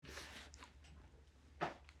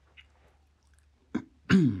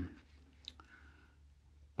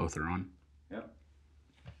Both are on. Yep.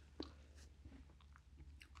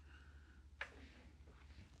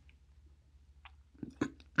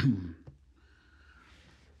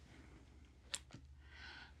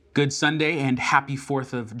 Good Sunday and happy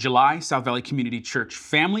 4th of July, South Valley Community Church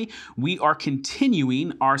family. We are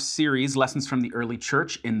continuing our series, Lessons from the Early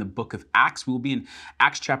Church, in the book of Acts. We will be in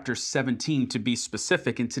Acts chapter 17 to be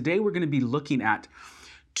specific. And today we're going to be looking at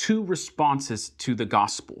two responses to the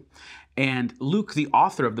gospel. And Luke, the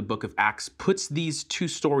author of the book of Acts, puts these two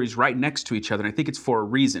stories right next to each other. And I think it's for a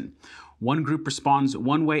reason. One group responds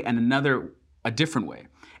one way and another a different way.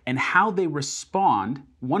 And how they respond,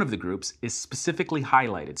 one of the groups, is specifically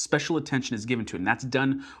highlighted. Special attention is given to it, and that's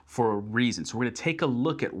done for a reason. So we're going to take a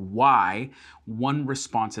look at why one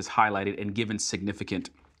response is highlighted and given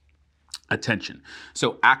significant attention.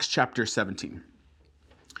 So Acts chapter 17.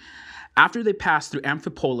 After they passed through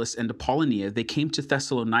Amphipolis and Apollonia, they came to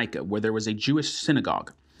Thessalonica, where there was a Jewish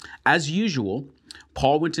synagogue. As usual,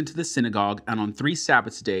 Paul went into the synagogue and on 3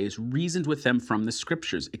 Sabbath days reasoned with them from the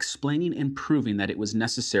scriptures, explaining and proving that it was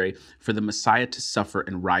necessary for the Messiah to suffer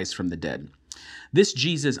and rise from the dead. This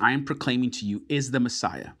Jesus I am proclaiming to you is the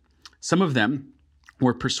Messiah. Some of them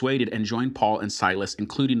were persuaded and joined Paul and Silas,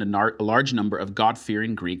 including a large number of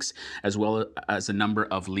God-fearing Greeks, as well as a number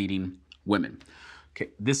of leading women. Okay,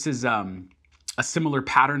 this is a similar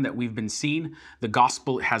pattern that we've been seeing. The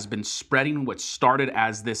gospel has been spreading. What started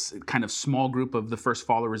as this kind of small group of the first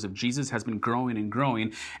followers of Jesus has been growing and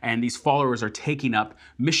growing, and these followers are taking up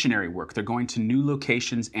missionary work. They're going to new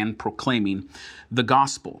locations and proclaiming the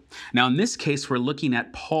gospel. Now, in this case, we're looking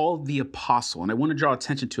at Paul the Apostle, and I want to draw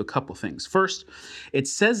attention to a couple things. First, it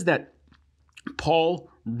says that Paul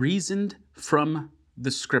reasoned from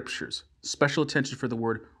the scriptures. Special attention for the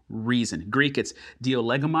word reason. Greek, it's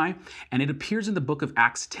diolegomai, and it appears in the book of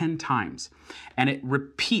Acts 10 times. And it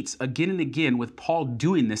repeats again and again with Paul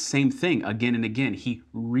doing this same thing again and again. He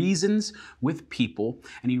reasons with people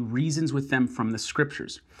and he reasons with them from the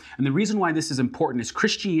scriptures. And the reason why this is important is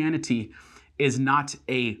Christianity is not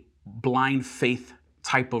a blind faith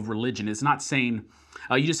type of religion. It's not saying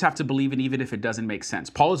you just have to believe it even if it doesn't make sense.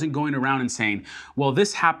 Paul isn't going around and saying, well,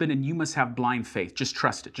 this happened and you must have blind faith. Just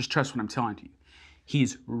trust it. Just trust what I'm telling you.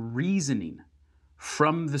 He's reasoning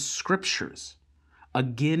from the scriptures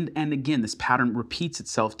again and again. This pattern repeats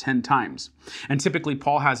itself 10 times. And typically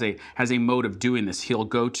Paul has a mode of doing this. He'll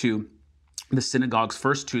go to the synagogues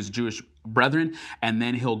first to his Jewish brethren, and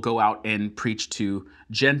then he'll go out and preach to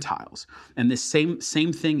Gentiles. And this same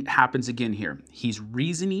thing happens again here. He's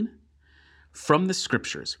reasoning from the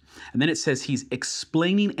scriptures. And then it says he's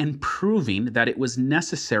explaining and proving that it was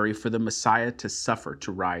necessary for the Messiah to suffer,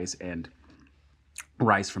 to rise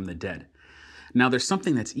from the dead. Now, there's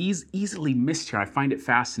something that's easily missed here. I find it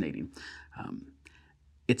fascinating.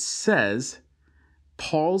 It says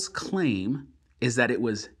Paul's claim is that it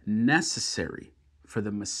was necessary for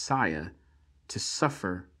the Messiah to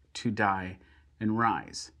suffer, to die, and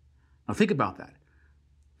rise. Now, think about that.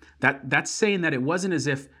 That's saying that it wasn't as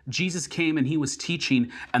if Jesus came and he was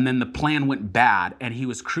teaching and then the plan went bad and he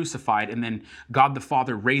was crucified and then God the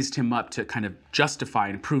Father raised him up to kind of justify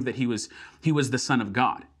and prove that he was the Son of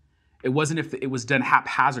God. It wasn't if it was done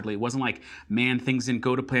haphazardly. It wasn't like, man, things didn't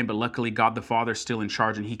go to plan, but luckily God the Father's still in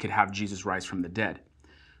charge and he could have Jesus rise from the dead.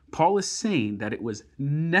 Paul is saying that it was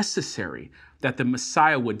necessary that the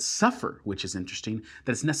Messiah would suffer, which is interesting,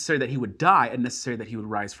 that it's necessary that he would die and necessary that he would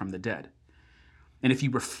rise from the dead. And if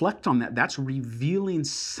you reflect on that, that's revealing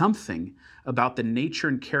something about the nature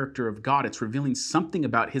and character of God. It's revealing something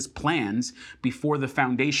about his plans before the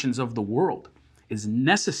foundations of the world. It is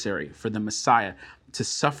necessary for the Messiah to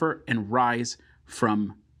suffer and rise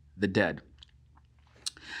from the dead.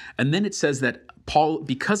 And then it says that Paul,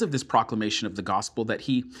 because of this proclamation of the gospel, that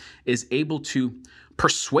he is able to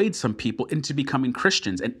persuade some people into becoming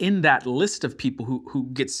Christians. And in that list of people who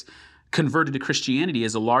gets converted to Christianity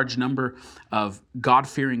is a large number of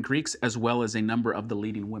God-fearing Greeks as well as a number of the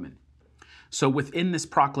leading women. So within this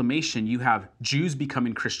proclamation, you have Jews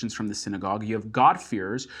becoming Christians from the synagogue. You have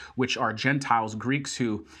God-fearers, which are Gentiles, Greeks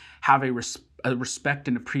who have a respect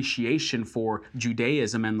and appreciation for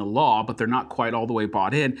Judaism and the law, but they're not quite all the way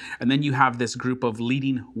bought in. And then you have this group of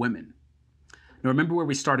leading women. Now remember where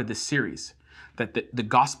we started this series, that the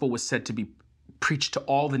gospel was said to be preached to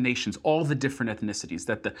all the nations, all the different ethnicities,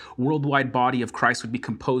 that the worldwide body of Christ would be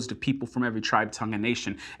composed of people from every tribe, tongue, and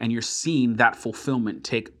nation. And you're seeing that fulfillment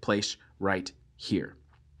take place right here.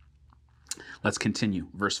 Let's continue.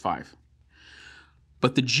 Verse 5.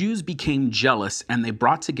 But the Jews became jealous, and they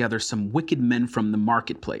brought together some wicked men from the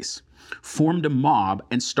marketplace, formed a mob,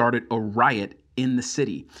 and started a riot in the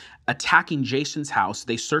city. Attacking Jason's house,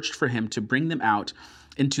 they searched for him to bring them out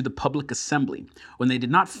into the public assembly. When they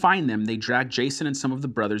did not find them, they dragged Jason and some of the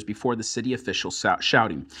brothers before the city officials,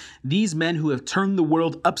 shouting, "These men who have turned the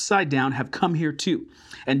world upside down have come here too,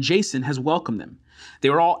 and Jason has welcomed them." They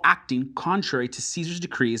were all acting contrary to Caesar's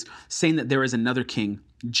decrees, saying that there is another king,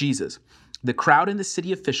 Jesus. The crowd and the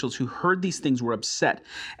city officials who heard these things were upset,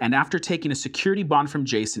 and after taking a security bond from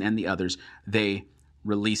Jason and the others, they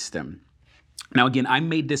released them. Now, again, I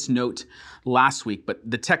made this note last week, but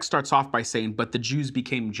the text starts off by saying, "But the Jews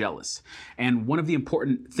became jealous." And one of the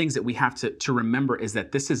important things that we have to remember is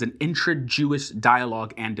that this is an intra-Jewish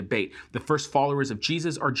dialogue and debate. The first followers of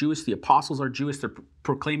Jesus are Jewish. The apostles are Jewish. They're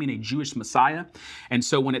proclaiming a Jewish Messiah. And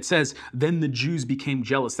so when it says, "Then the Jews became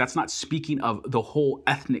jealous," that's not speaking of the whole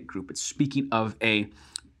ethnic group. It's speaking of a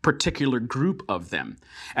particular group of them.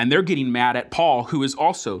 And they're getting mad at Paul, who is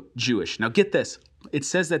also Jewish. Now, get this. It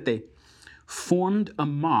says that they formed a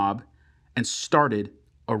mob and started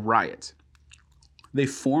a riot. They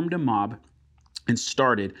formed a mob and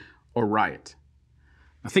started a riot.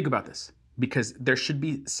 Now think about this, because there should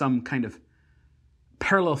be some kind of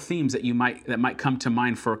parallel themes that might come to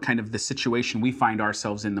mind for kind of the situation we find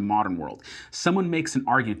ourselves in the modern world. Someone makes an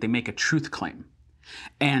argument, they make a truth claim,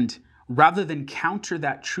 and rather than counter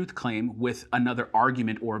that truth claim with another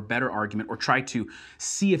argument or a better argument, or try to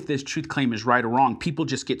see if this truth claim is right or wrong, people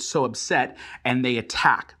just get so upset and they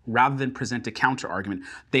attack rather than present a counter argument.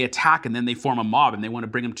 They attack and then they form a mob and they want to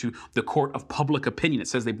bring them to the court of public opinion. It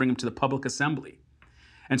says they bring them to the public assembly.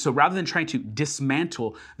 And so rather than trying to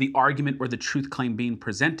dismantle the argument or the truth claim being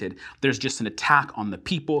presented, there's just an attack on the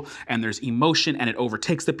people, and there's emotion, and it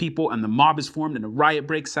overtakes the people, and the mob is formed and a riot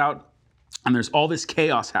breaks out, and there's all this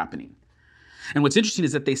chaos happening. And what's interesting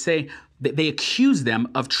is that they say that they accuse them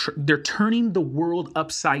of they're turning the world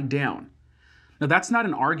upside down. Now, that's not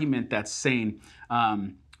an argument that's saying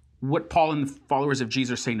what Paul and the followers of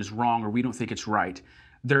Jesus are saying is wrong, or we don't think it's right.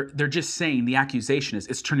 They're just saying the accusation is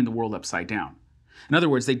it's turning the world upside down. In other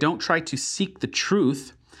words, they don't try to seek the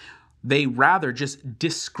truth. They rather just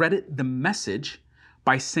discredit the message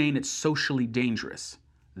by saying it's socially dangerous.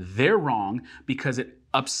 They're wrong because it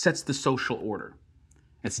upsets the social order.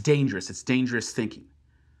 It's dangerous thinking.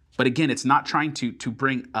 But again, it's not trying to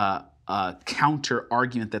bring a counter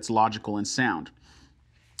argument that's logical and sound.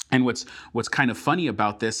 And what's kind of funny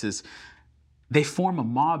about this is they form a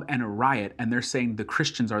mob and a riot, and they're saying the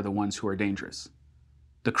Christians are the ones who are dangerous.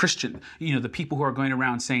 The the people who are going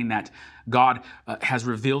around saying that God has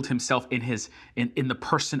revealed himself in the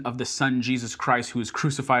person of the Son, Jesus Christ, who is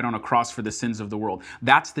crucified on a cross for the sins of the world.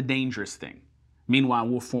 That's the dangerous thing. Meanwhile,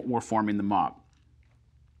 we're forming the mob.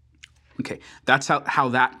 Okay, that's how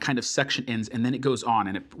that kind of section ends, and then it goes on,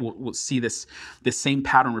 and we'll see this same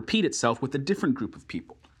pattern repeat itself with a different group of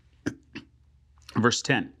people. Verse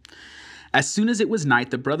 10. As soon as it was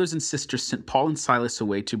night, the brothers and sisters sent Paul and Silas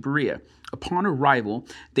away to Berea. Upon arrival,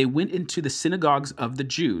 they went into the synagogues of the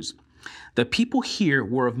Jews. The people here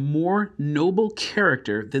were of more noble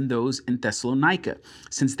character than those in Thessalonica,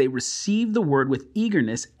 since they received the word with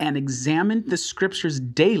eagerness and examined the scriptures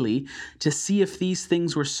daily to see if these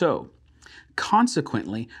things were so.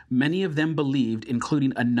 Consequently, many of them believed,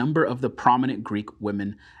 including a number of the prominent Greek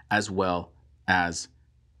women as well as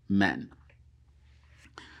men.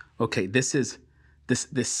 Okay, this is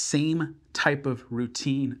this same type of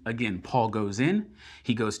routine. Again, Paul goes in,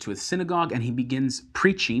 he goes to a synagogue, and he begins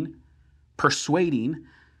preaching, persuading,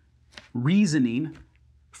 reasoning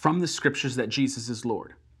from the scriptures that Jesus is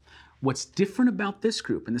Lord. What's different about this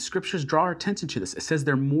group, and the scriptures draw our attention to this, it says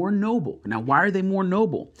they're more noble. Now, why are they more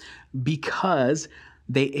noble? Because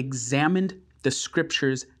they examined the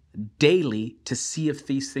scriptures daily to see if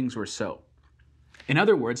these things were so. In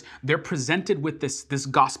other words, they're presented with this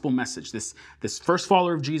gospel message. This first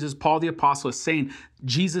follower of Jesus, Paul the Apostle, is saying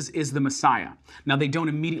Jesus is the Messiah. Now, they don't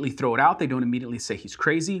immediately throw it out. They don't immediately say he's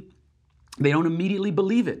crazy. They don't immediately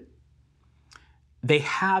believe it. They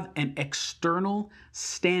have an external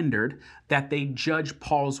standard that they judge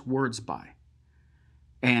Paul's words by.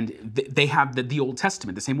 And they have the Old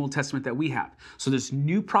Testament, the same Old Testament that we have. So there's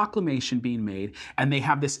new proclamation being made, and they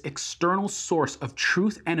have this external source of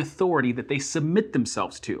truth and authority that they submit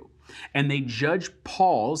themselves to. And they judge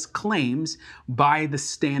Paul's claims by the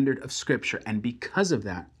standard of Scripture. And because of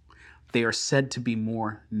that, they are said to be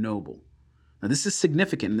more noble. Now, this is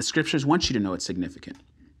significant, and the Scriptures want you to know it's significant.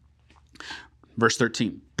 Verse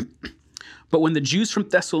 13. But when the Jews from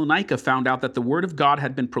Thessalonica found out that the word of God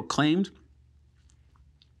had been proclaimed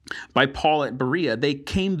by Paul at Berea, they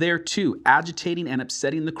came there too, agitating and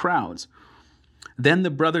upsetting the crowds. Then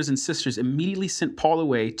the brothers and sisters immediately sent Paul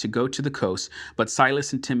away to go to the coast, but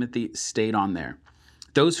Silas and Timothy stayed on there.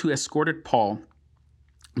 Those who escorted Paul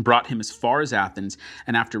brought him as far as Athens,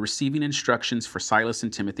 and after receiving instructions for Silas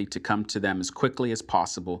and Timothy to come to them as quickly as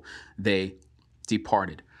possible, they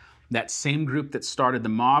departed. That same group that started the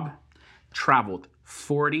mob traveled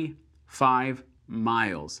 45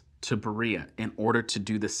 miles to Berea in order to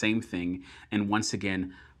do the same thing, and once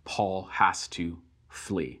again, Paul has to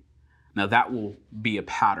flee. Now that will be a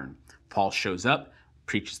pattern. Paul shows up,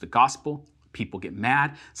 preaches the gospel, people get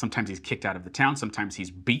mad, sometimes he's kicked out of the town, sometimes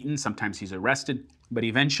he's beaten, sometimes he's arrested, but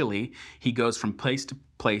eventually he goes from place to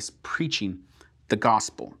place preaching the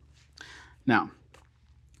gospel. Now,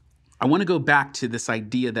 I want to go back to this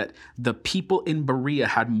idea that the people in Berea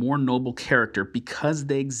had more noble character because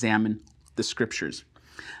they examined the scriptures.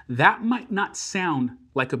 That might not sound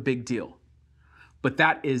like a big deal, but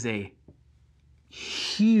that is a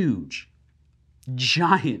huge,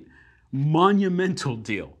 giant, monumental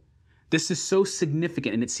deal. This is so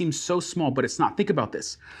significant and it seems so small, but it's not. Think about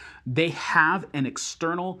this. They have an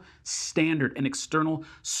external standard, an external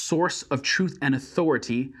source of truth and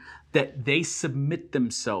authority that they submit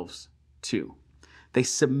themselves to. They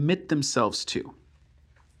submit themselves to.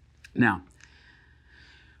 Now,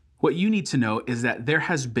 what you need to know is that there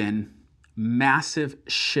has been massive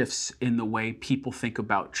shifts in the way people think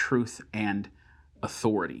about truth and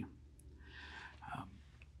authority.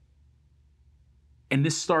 And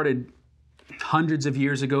this started hundreds of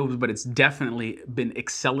years ago, but it's definitely been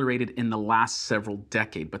accelerated in the last several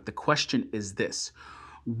decades. But the question is this: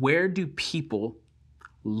 where do people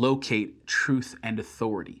locate truth and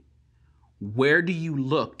authority? Where do you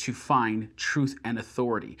look to find truth and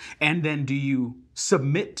authority? And then do you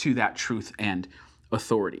submit to that truth and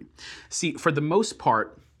authority? See, for the most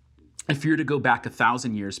part, if you were to go back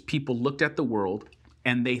 1,000 years, people looked at the world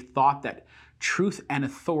and they thought that truth and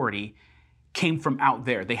authority came from out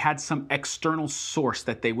there. They had some external source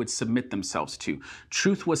that they would submit themselves to.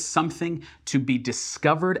 Truth was something to be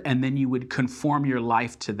discovered, and then you would conform your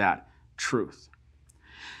life to that truth.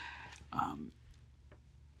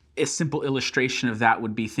 A simple illustration of that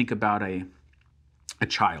would be, think about a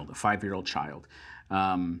child, a 5-year-old child.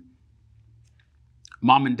 Mom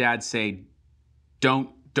and dad say, don't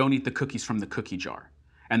eat the cookies from the cookie jar.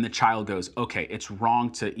 And the child goes, okay, it's wrong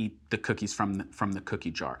to eat the cookies from the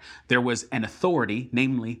cookie jar. There was an authority,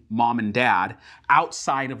 namely mom and dad,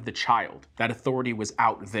 outside of the child. That authority was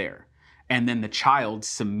out there. And then the child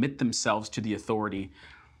submit themselves to the authority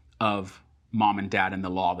of mom and dad and the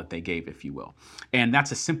law that they gave, if you will. And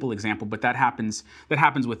that's a simple example, but that happens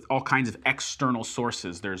with all kinds of external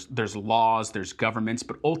sources. There's laws, there's governments,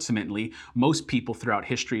 but ultimately, most people throughout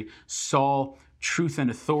history saw truth and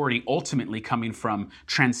authority ultimately coming from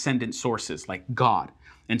transcendent sources like God.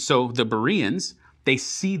 And so the Bereans, they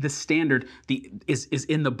see the standard is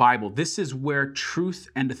in the Bible. This is where truth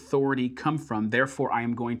and authority come from. Therefore, I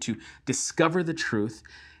am going to discover the truth,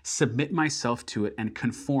 submit myself to it, and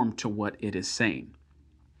conform to what it is saying.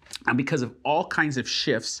 And because of all kinds of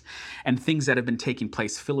shifts and things that have been taking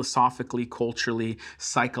place philosophically, culturally,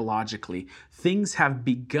 psychologically, things have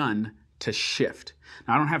begun to shift.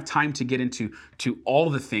 Now, I don't have time to get into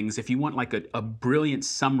all the things. If you want like a brilliant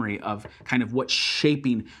summary of kind of what's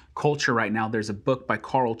shaping culture right now, there's a book by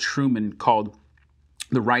Carl Trueman called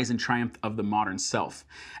The Rise and Triumph of the Modern Self.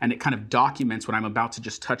 And it kind of documents what I'm about to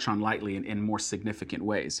just touch on lightly in more significant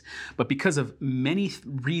ways. But because of many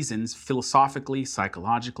reasons, philosophically,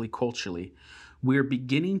 psychologically, culturally, we're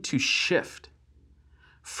beginning to shift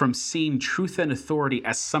from seeing truth and authority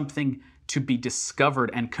as something to be discovered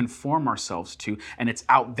and conform ourselves to, and it's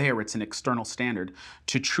out there, it's an external standard,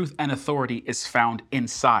 to truth and authority is found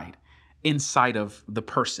inside of the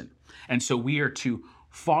person. And so we are to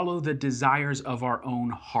follow the desires of our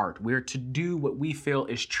own heart. We're to do what we feel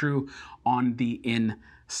is true on the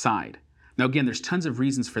inside. Now, again, there's tons of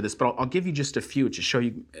reasons for this, but I'll give you just a few to show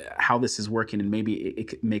you how this is working, and maybe it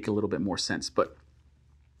could make a little bit more sense. But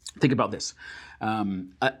think about this.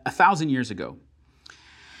 1,000 years ago,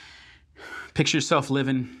 picture yourself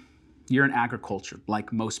you're in agriculture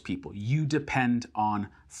like most people. You depend on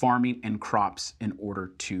farming and crops in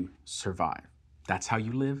order to survive. That's how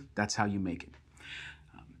you live. That's how you make it.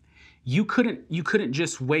 You couldn't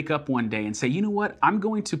just wake up one day and say, you know what, I'm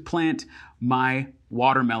going to plant my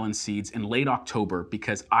watermelon seeds in late October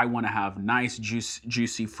because I want to have nice,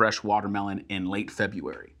 juicy, fresh watermelon in late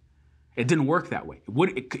February. It didn't work that way.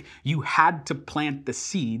 You had to plant the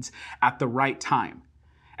seeds at the right time.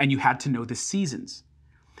 And you had to know the seasons.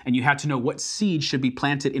 And you had to know what seeds should be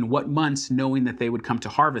planted in what months, knowing that they would come to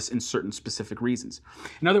harvest in certain specific reasons.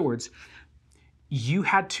 In other words, you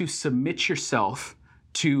had to submit yourself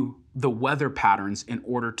to the weather patterns in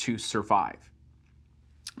order to survive.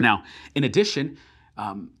 Now, in addition,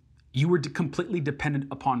 you were completely dependent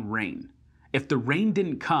upon rain. If the rain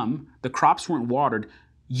didn't come, the crops weren't watered,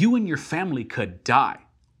 you and your family could die.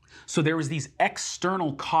 So there was these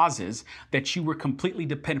external causes that you were completely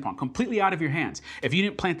dependent upon, completely out of your hands. If you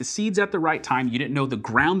didn't plant the seeds at the right time, you didn't know the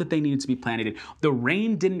ground that they needed to be planted in, the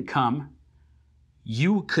rain didn't come,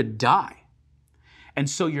 you could die. And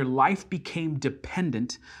so your life became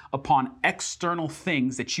dependent upon external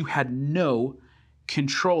things that you had no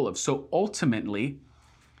control of. So ultimately,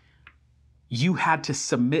 you had to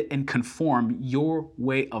submit and conform your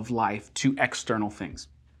way of life to external things.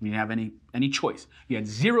 You didn't have any choice. You had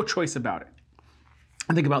zero choice about it.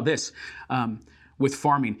 And think about this with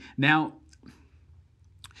farming. Now,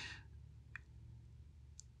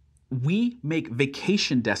 we make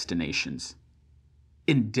vacation destinations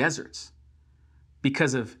in deserts.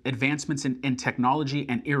 Because of advancements in technology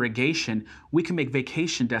and irrigation, we can make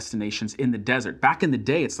vacation destinations in the desert. Back in the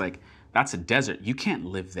day, it's like, that's a desert. You can't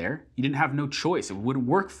live there. You didn't have no choice. It wouldn't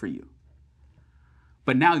work for you.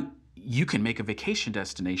 But now you can make a vacation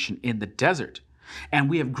destination in the desert.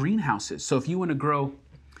 And we have greenhouses. So if you want to grow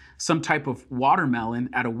some type of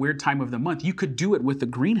watermelon at a weird time of the month, you could do it with a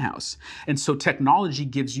greenhouse. And so technology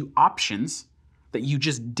gives you options that you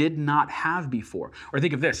just did not have before. Or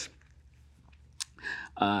think of this.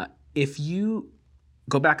 If you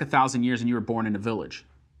go back 1,000 years and you were born in a village,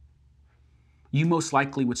 you most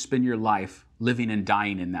likely would spend your life living and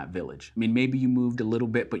dying in that village. I mean, maybe you moved a little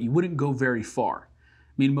bit, but you wouldn't go very far.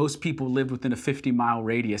 I mean, most people lived within a 50-mile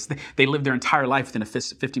radius. They lived their entire life within a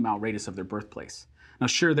 50-mile radius of their birthplace. Now,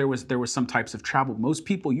 sure, there was some types of travel. Most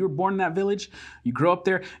people, you were born in that village, you grow up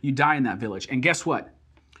there, you die in that village. And guess what?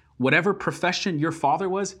 Whatever profession your father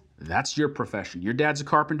was, that's your profession. Your dad's a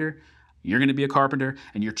carpenter, you're going to be a carpenter,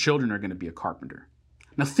 and your children are going to be a carpenter.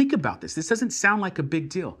 Now think about this. This doesn't sound like a big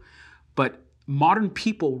deal, but modern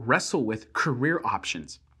people wrestle with career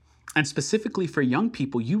options. And specifically for young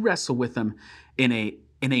people, you wrestle with them in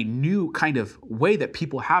a new kind of way that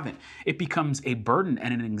people haven't. It becomes a burden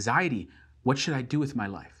and an anxiety. What should I do with my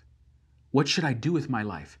life? What should I do with my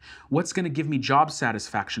life? What's going to give me job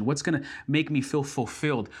satisfaction? What's going to make me feel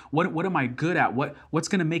fulfilled? What am I good at? What's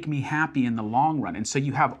going to make me happy in the long run? And so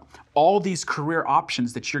you have all these career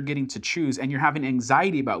options that you're getting to choose, and you're having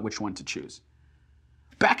anxiety about which one to choose.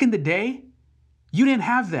 Back in the day, you didn't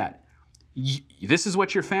have that. This is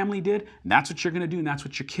what your family did, and that's what you're going to do, and that's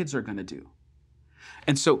what your kids are going to do.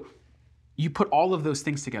 And so you put all of those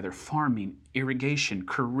things together, farming, irrigation,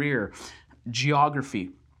 career,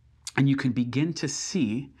 geography, and you can begin to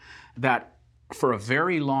see that for a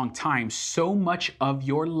very long time, so much of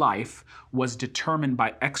your life was determined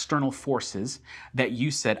by external forces that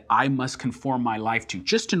you said, I must conform my life to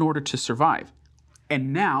just in order to survive.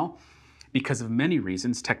 And now, because of many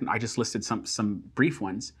reasons, I just listed some brief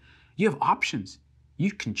ones, you have options.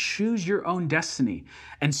 You can choose your own destiny.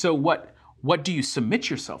 And so what do you submit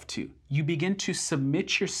yourself to? You begin to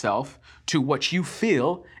submit yourself to what you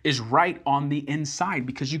feel is right on the inside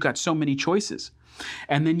because you've got so many choices.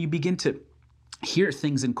 And then you begin to hear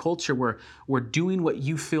things in culture where doing what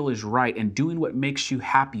you feel is right and doing what makes you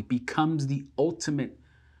happy becomes the ultimate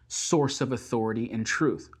source of authority and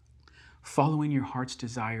truth. Following your heart's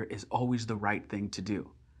desire is always the right thing to do.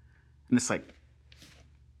 And it's like,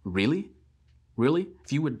 really? Really?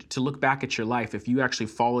 If you were to look back at your life, if you actually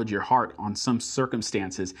followed your heart on some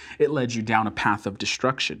circumstances, it led you down a path of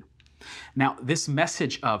destruction. Now, this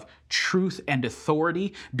message of truth and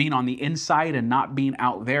authority being on the inside and not being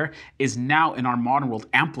out there is now in our modern world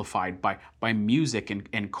amplified by music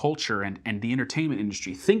and culture and the entertainment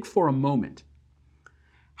industry. Think for a moment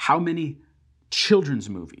how many children's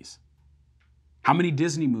movies, how many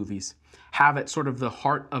Disney movies have at sort of the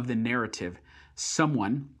heart of the narrative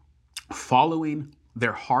someone following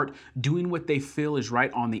their heart, doing what they feel is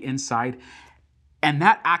right on the inside, and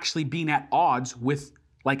that actually being at odds with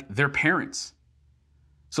like their parents.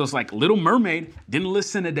 So it's like Little Mermaid didn't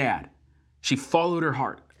listen to dad. She followed her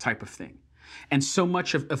heart type of thing. And so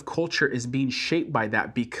much of culture is being shaped by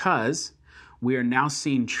that because we are now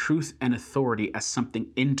seeing truth and authority as something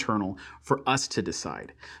internal for us to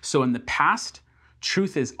decide. So in the past,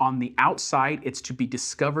 truth is on the outside, it's to be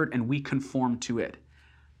discovered and we conform to it.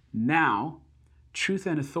 Now, truth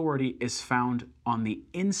and authority is found on the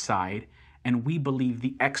inside, and we believe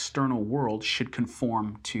the external world should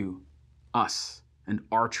conform to us and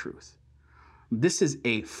our truth. This is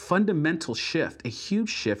a fundamental shift, a huge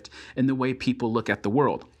shift in the way people look at the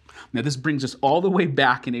world. Now, this brings us all the way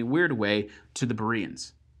back in a weird way to the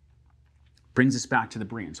Bereans. Brings us back to the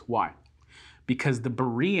Bereans. Why? because the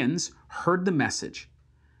Bereans heard the message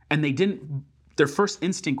and their first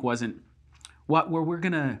instinct wasn't, we're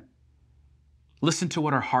going to listen to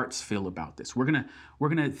what our hearts feel about this. We're going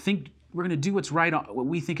to do what's right, what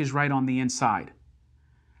we think is right on the inside.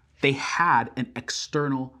 They had an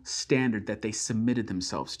external standard that they submitted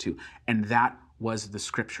themselves to, and that was the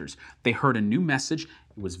scriptures. They heard a new message. It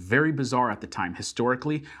was very bizarre at the time,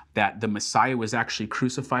 historically, that the Messiah was actually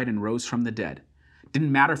crucified and rose from the dead. It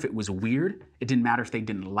didn't matter if it was weird. It didn't matter if they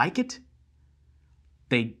didn't like it.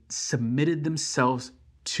 They submitted themselves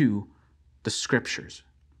to the scriptures.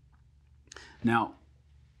 Now,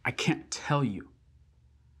 I can't tell you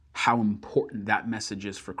how important that message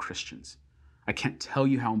is for Christians. I can't tell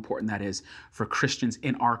you how important that is for Christians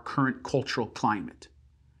in our current cultural climate.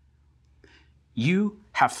 You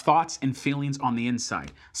have thoughts and feelings on the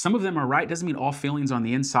inside. Some of them are right. Doesn't mean all feelings on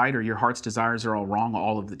the inside or your heart's desires are all wrong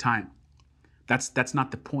all of the time. That's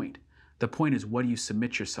not the point. The point is, what do you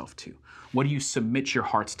submit yourself to? What do you submit your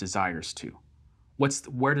heart's desires to?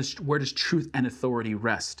 Where does truth and authority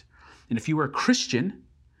rest? And if you are a Christian,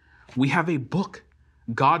 we have a book,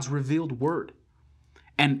 God's revealed word,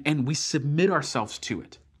 and we submit ourselves to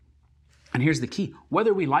it. And here's the key,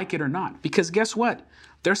 whether we like it or not, because guess what?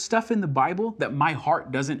 There's stuff in the Bible that my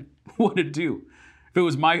heart doesn't want to do.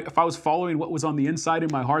 If I was following what was on the inside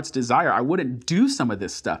of my heart's desire, I wouldn't do some of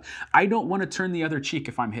this stuff. I don't want to turn the other cheek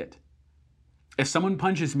if I'm hit. If someone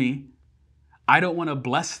punches me, I don't want to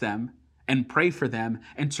bless them and pray for them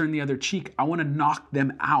and turn the other cheek. I want to knock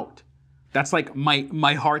them out. That's like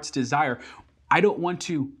my heart's desire. I don't want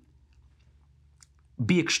to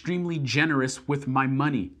be extremely generous with my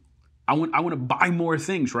money. I want to buy more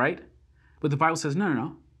things, right? But the Bible says,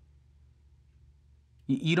 no.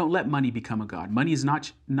 You don't let money become a god. Money is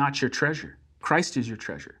not your treasure. Christ is your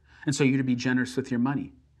treasure. And so you're to be generous with your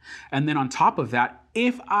money. And then on top of that,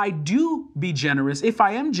 if I do be generous, if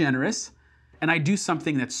I am generous, and I do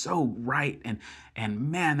something that's so right,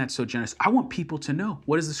 and man, that's so generous, I want people to know.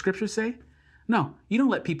 What does the scripture say? No, you don't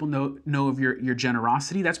let people know of your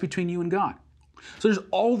generosity. That's between you and God. So there's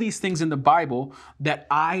all these things in the Bible that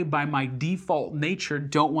I, by my default nature,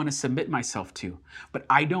 don't want to submit myself to. But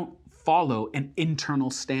I don't follow an internal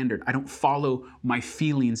standard. I don't follow my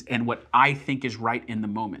feelings and what I think is right in the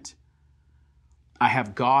moment. I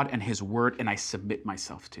have God and His Word, and I submit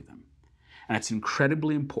myself to them. And it's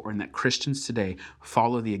incredibly important that Christians today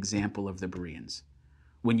follow the example of the Bereans.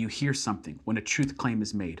 When you hear something, when a truth claim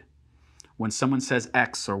is made, when someone says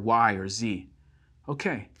X or Y or Z,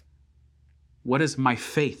 okay, what is my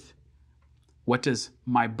faith? What does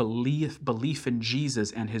my belief in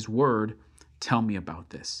Jesus and His Word tell me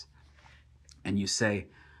about this? And you say,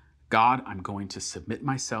 God, I'm going to submit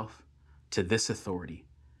myself to this authority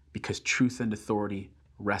because truth and authority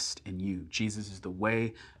rest in you. Jesus is the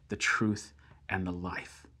way, the truth, and the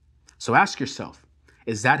life. So ask yourself,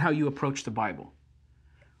 is that how you approach the Bible?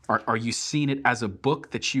 Are you seeing it as a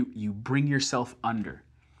book that you bring yourself under?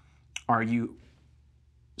 Are you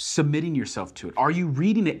submitting yourself to it? Are you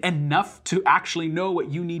reading it enough to actually know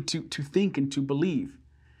what you need to think and to believe?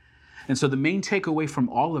 And so the main takeaway from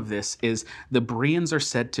all of this is the Bereans are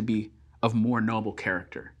said to be of more noble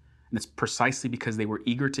character. And it's precisely because they were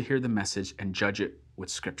eager to hear the message and judge it with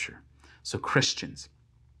Scripture. So Christian,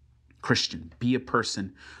 be a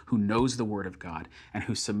person who knows the Word of God and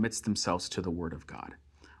who submits themselves to the Word of God.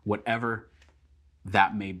 Whatever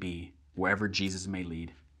that may be, wherever Jesus may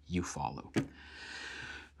lead, you follow.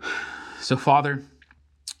 So Father,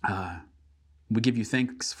 we give you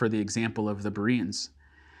thanks for the example of the Bereans.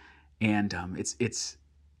 And it's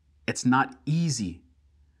not easy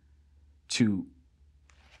to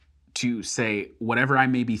say whatever I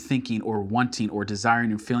may be thinking or wanting or desiring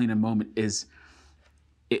and feeling in a moment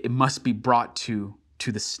it must be brought to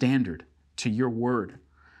the standard, to your word.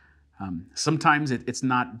 Sometimes it's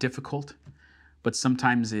not difficult, but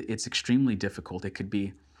sometimes it's extremely difficult. It could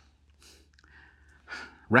be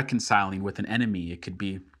reconciling with an enemy. It could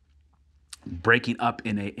be breaking up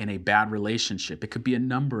in a bad relationship. It could be a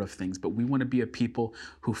number of things, but we want to be a people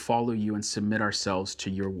who follow you and submit ourselves to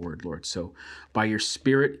your word, Lord. So by your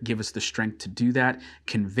Spirit, give us the strength to do that.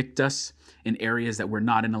 Convict us in areas that we're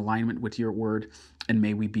not in alignment with your word, and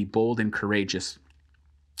may we be bold and courageous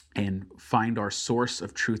and find our source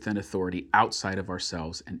of truth and authority outside of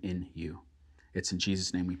ourselves and in you. It's in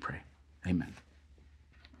Jesus' name we pray. Amen.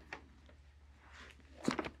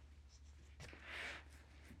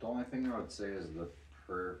 The only thing I would say is the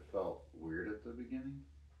prayer felt weird at the beginning.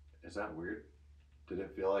 Is that weird? Did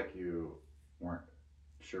it feel like you weren't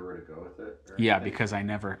sure where to go with it? Yeah, because I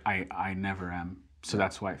never am. So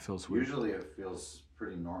that's why it feels weird. Usually it feels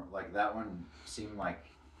pretty normal. Like that one seemed like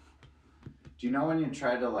Do you know when you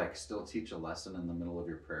try to like still teach a lesson in the middle of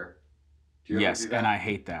your prayer? Do you ever Yes, do that? and I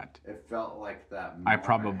hate that. It felt like that. I moment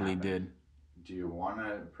probably happened. did. Do you want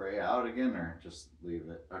to pray out again or just leave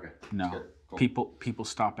it? Okay. No. Good. Cool. People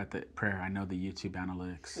stop at the prayer. I know the YouTube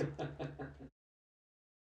analytics.